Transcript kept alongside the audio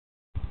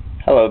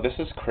Hello, this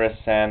is Chris,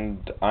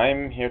 and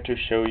I'm here to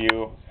show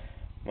you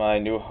my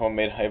new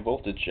homemade high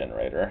voltage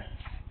generator.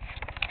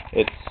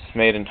 It's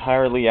made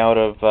entirely out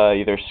of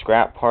either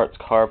scrap parts,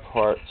 car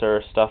parts,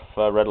 or stuff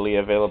readily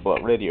available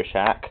at Radio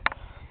Shack,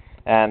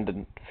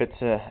 and fits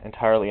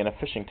entirely in a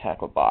fishing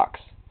tackle box.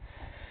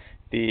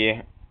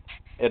 It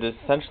is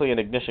essentially an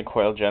ignition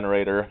coil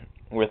generator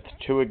with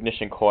two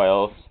ignition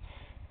coils,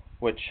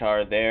 which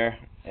are there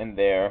and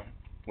there,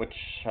 which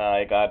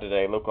I got at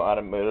a local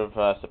automotive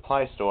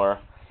supply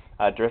store.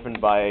 Driven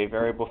by a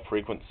variable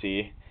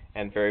frequency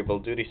and variable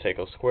duty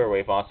cycle square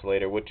wave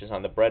oscillator, which is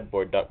on the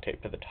breadboard duct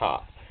tape to the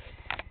top.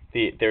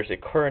 There's a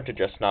current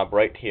adjust knob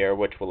right here,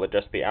 which will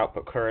adjust the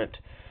output current,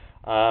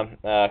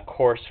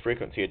 coarse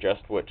frequency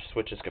adjust, which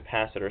switches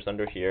capacitors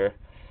under here,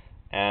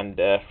 and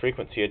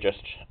frequency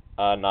adjust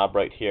knob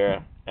right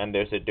here. And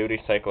there's a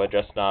duty cycle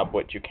adjust knob,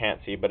 which you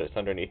can't see, but it's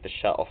underneath the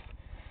shelf.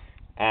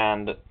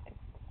 And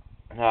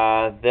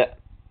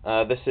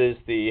this is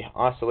the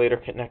oscillator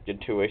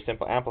connected to a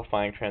simple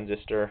amplifying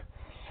transistor,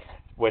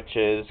 which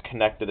is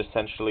connected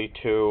essentially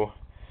to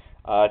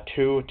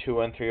two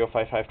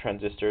 213.055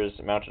 transistors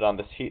mounted on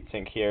this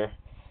heatsink here.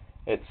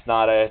 It's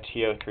not a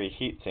TO3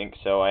 heatsink,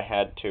 so I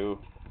had to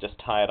just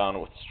tie it on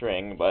with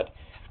string, but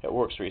it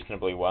works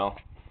reasonably well.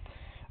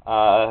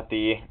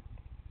 The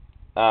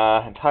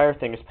entire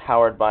thing is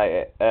powered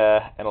by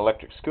an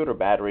electric scooter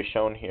battery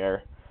shown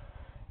here,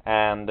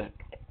 and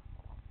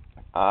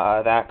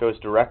that goes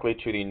directly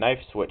to the knife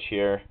switch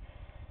here.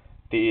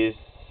 These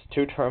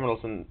two terminals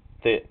in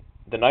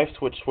the knife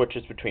switch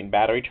switches between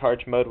battery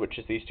charge mode, which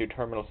is these two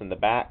terminals in the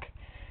back,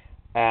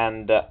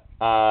 and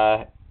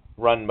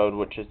run mode,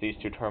 which is these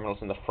two terminals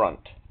in the front.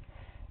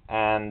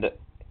 And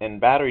in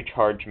battery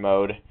charge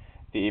mode,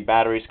 the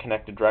battery is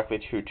connected directly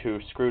to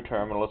two screw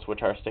terminals,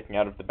 which are sticking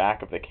out of the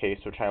back of the case,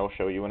 which I will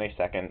show you in a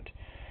second.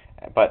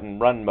 But in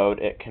run mode,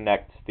 it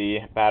connects the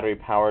battery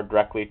power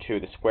directly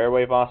to the square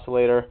wave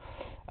oscillator,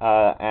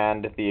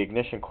 and the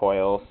ignition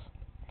coils,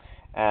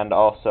 and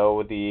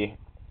also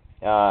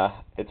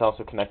it's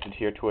also connected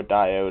here to a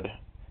diode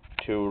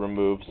to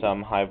remove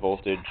some high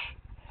voltage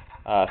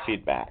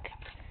feedback.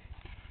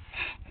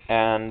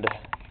 And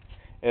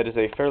it is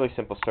a fairly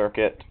simple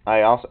circuit.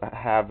 I also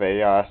have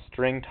a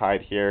string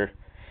tied here,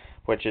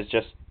 which is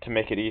just to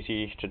make it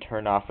easy to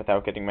turn off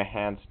without getting my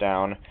hands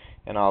down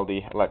in all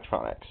the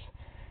electronics.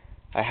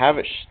 I have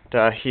it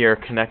here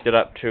connected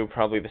up to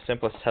probably the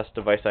simplest test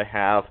device I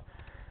have,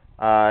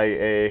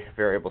 a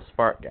variable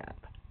spark gap.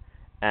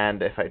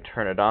 And if I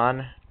turn it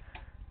on,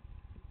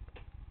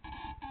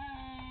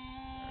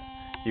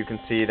 you can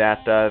see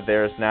that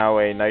there's now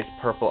a nice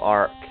purple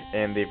arc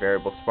in the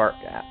variable spark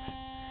gap.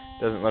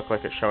 Doesn't look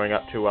like it's showing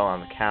up too well on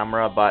the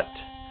camera, but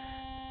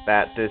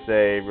that is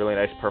a really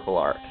nice purple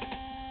arc.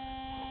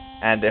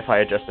 And if I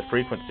adjust the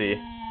frequency,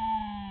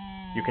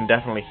 you can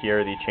definitely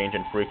hear the change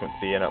in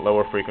frequency, and at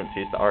lower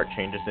frequencies the arc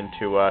changes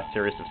into a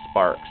series of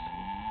sparks.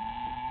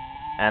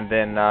 And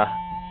then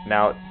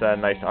now it's a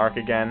nice arc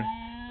again,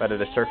 but at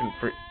a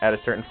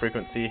certain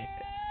frequency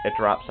it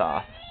drops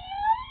off,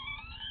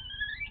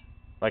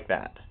 like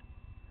that.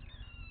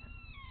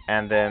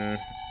 And then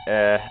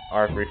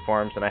arc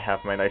reforms, and I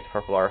have my nice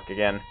purple arc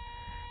again.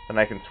 Then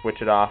I can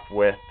switch it off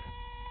with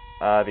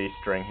the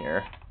string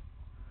here.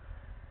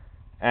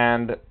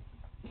 And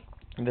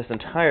this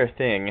entire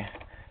thing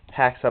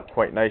packs up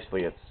quite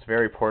nicely. It's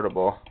very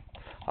portable.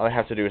 All I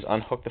have to do is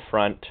unhook the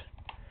front.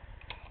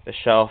 The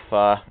shelf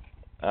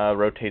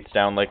rotates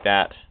down like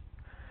that.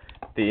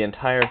 The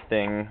entire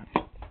thing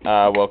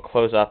will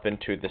close up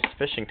into this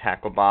fishing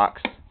tackle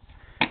box,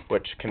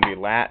 which can be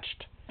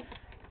latched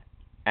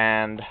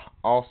and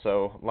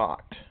also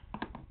locked.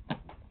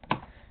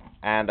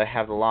 And I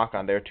have the lock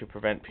on there to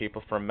prevent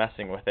people from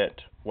messing with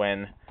it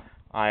when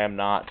I am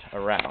not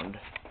around.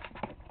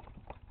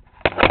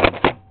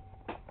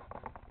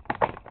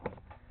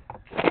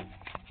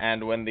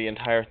 And when the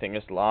entire thing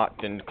is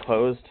locked and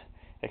closed,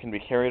 it can be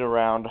carried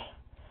around.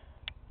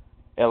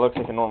 It looks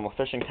like a normal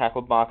fishing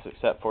tackle box,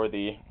 except for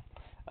the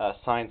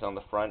signs on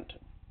the front: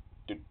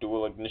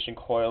 dual ignition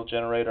coil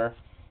generator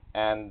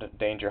and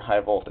danger high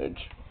voltage.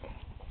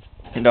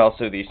 And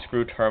also the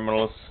screw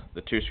terminals,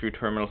 the two screw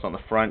terminals on the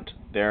front,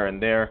 there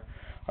and there,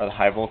 are the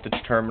high voltage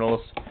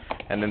terminals,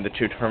 and then the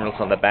two terminals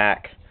on the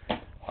back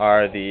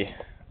are the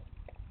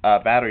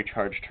battery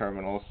charge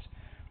terminals,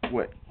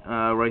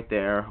 right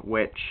there,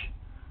 which,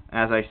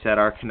 as I said,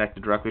 are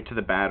connected directly to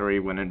the battery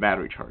when in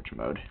battery charge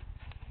mode.